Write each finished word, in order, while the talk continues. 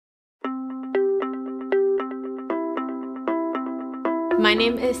My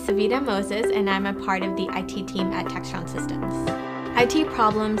name is Savita Moses, and I'm a part of the IT team at Textron Systems. IT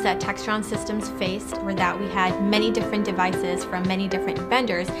problems that Textron Systems faced were that we had many different devices from many different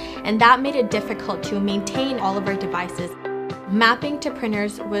vendors, and that made it difficult to maintain all of our devices. Mapping to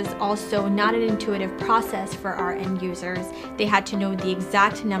printers was also not an intuitive process for our end users. They had to know the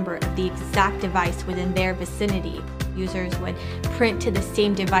exact number of the exact device within their vicinity. Users would print to the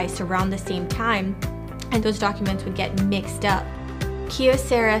same device around the same time, and those documents would get mixed up.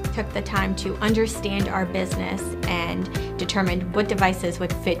 Kyocera took the time to understand our business and determined what devices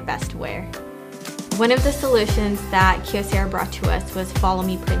would fit best where. One of the solutions that Kyocera brought to us was Follow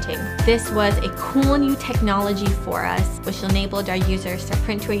Me Printing. This was a cool new technology for us, which enabled our users to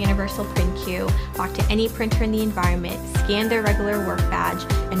print to a universal print queue, walk to any printer in the environment, scan their regular work badge,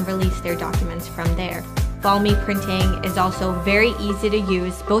 and release their documents from there. Follow Me Printing is also very easy to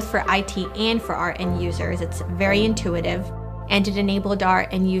use, both for IT and for our end users. It's very intuitive, and it enabled our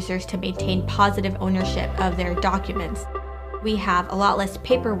end users to maintain positive ownership of their documents. We have a lot less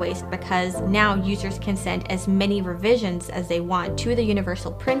paper waste because now users can send as many revisions as they want to the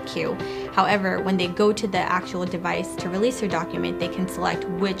universal print queue. However, when they go to the actual device to release their document, they can select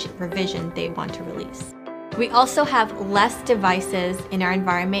which revision they want to release. We also have less devices in our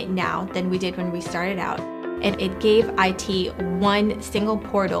environment now than we did when we started out, and it gave IT one single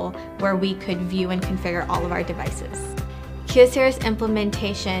portal where we could view and configure all of our devices. Kyocera's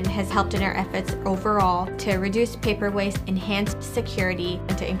implementation has helped in our efforts overall to reduce paper waste, enhance security,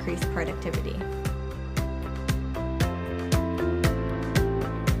 and to increase productivity.